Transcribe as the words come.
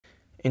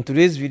In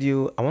today's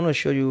video, I want to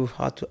show you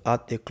how to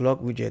add a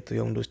clock widget to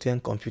your Windows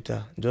 10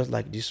 computer, just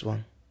like this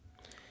one.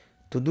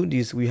 To do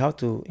this, we have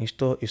to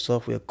install a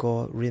software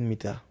called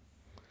Meter.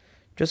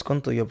 Just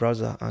come to your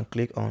browser and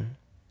click on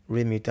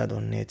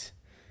rainmeter.net.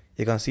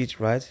 You can see it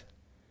right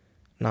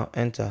now.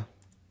 Enter.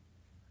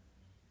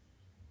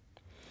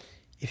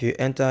 If you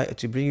enter,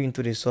 it will bring you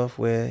into the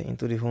software,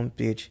 into the home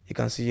page. You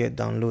can see here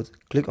download.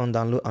 Click on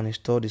download and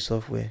install the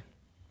software.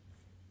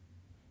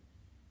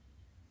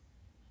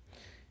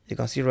 You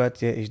can see right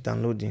here it's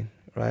downloading,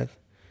 right?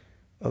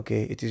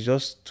 Okay, it is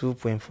just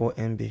 2.4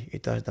 MB.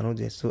 It has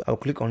downloaded, so I'll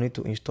click on it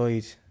to install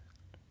it.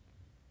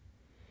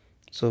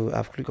 So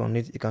I've clicked on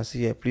it. You can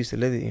see here, please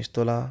select the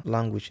installer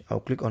language.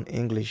 I'll click on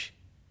English.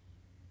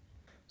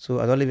 So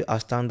I'll leave it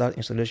as standard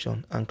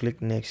installation and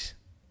click next.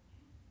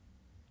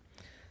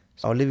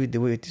 So I'll leave it the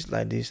way it is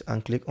like this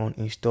and click on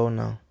install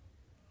now.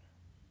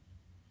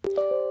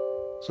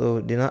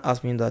 So they now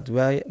ask me that do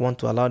I want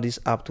to allow this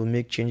app to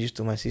make changes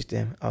to my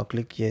system. I'll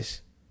click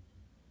yes.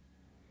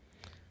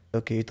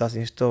 Okay, it has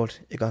installed.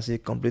 You can see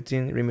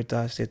completing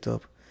Meter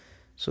setup.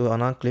 So I'll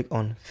now click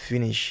on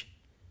finish.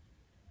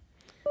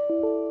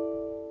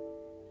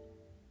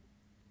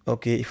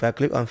 Okay, if I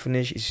click on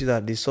finish, you see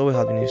that the software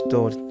has been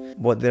installed,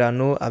 but there are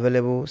no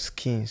available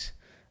skins.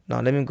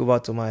 Now let me go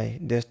back to my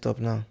desktop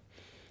now.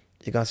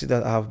 You can see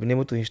that I have been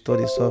able to install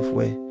the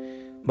software.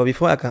 But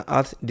before I can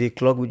add the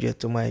clock widget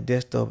to my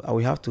desktop, I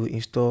will have to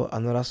install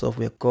another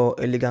software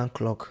called Elegant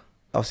Clock.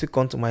 I'll still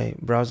come to my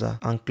browser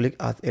and click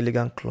at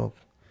Elegant Clock.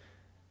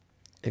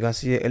 You can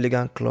see here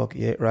Elegant Clock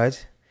here,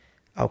 right?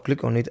 I'll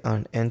click on it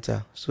and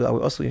enter. So I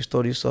will also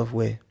install this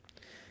software.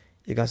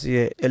 You can see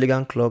here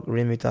Elegant Clock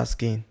Meter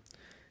skin.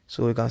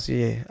 So you can see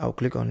here, I'll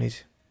click on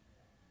it.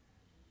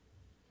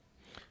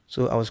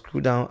 So I'll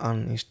scroll down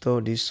and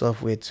install this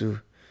software too.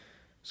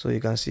 So you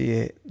can see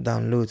here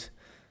download.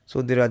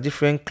 So there are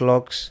different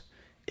clocks.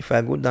 If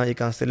I go down, you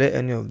can select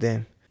any of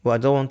them, but I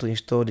don't want to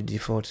install the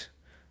default.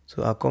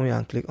 So I'll come here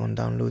and click on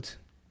download.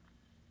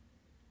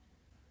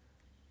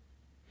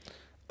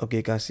 Okay,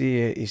 you can see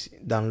here it's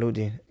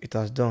downloading. It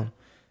has done.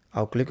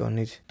 I'll click on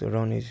it to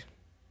run it.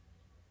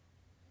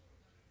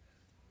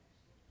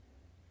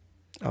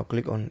 I'll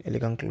click on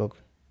Elegant Clock.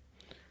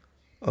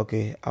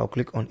 Okay, I'll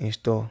click on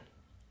install.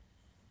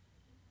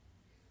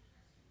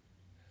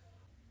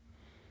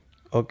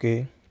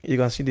 Okay, you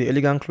can see the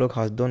Elegant Clock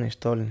has done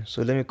installing.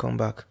 So let me come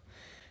back.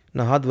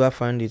 Now how do I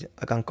find it?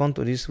 I can come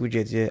to this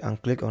widget here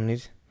and click on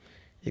it.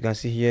 You can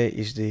see here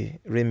is the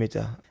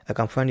Meter. I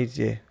can find it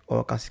here,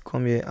 or I can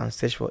come here and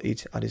search for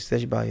it at the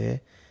search bar here.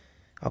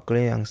 I'll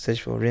click and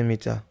search for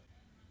Meter.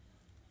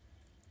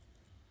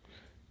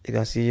 You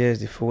can see here is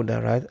the folder,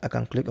 right? I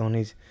can click on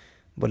it,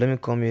 but let me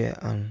come here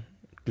and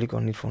click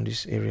on it from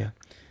this area.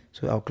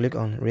 So I'll click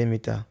on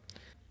Meter.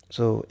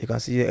 So you can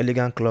see here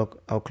Elegant Clock.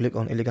 I'll click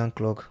on Elegant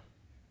Clock.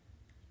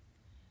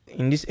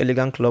 In this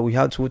Elegant Clock, we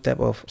have two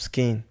types of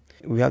skin.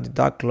 We have the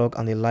dark clock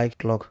and the light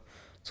clock.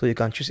 So you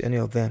can choose any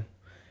of them.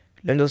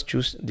 Let me just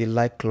choose the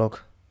light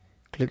clock.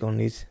 Click on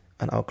it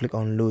and I'll click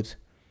on load.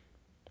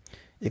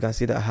 You can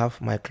see that I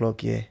have my clock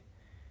here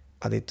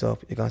at the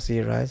top. You can see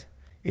it, right?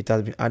 It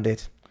has been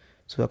added.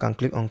 So I can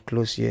click on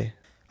close here.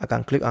 I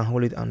can click and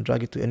hold it and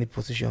drag it to any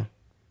position.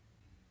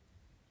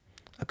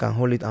 I can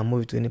hold it and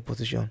move it to any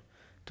position,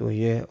 to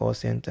here or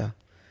center.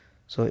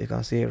 So you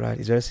can see it, right?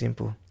 It's very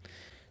simple.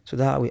 So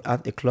that's how we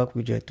add a clock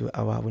widget to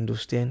our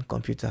Windows 10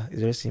 computer.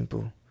 It's very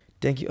simple.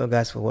 Thank you all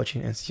guys for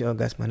watching, and see you all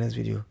guys in my next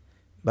video.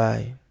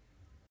 Bye.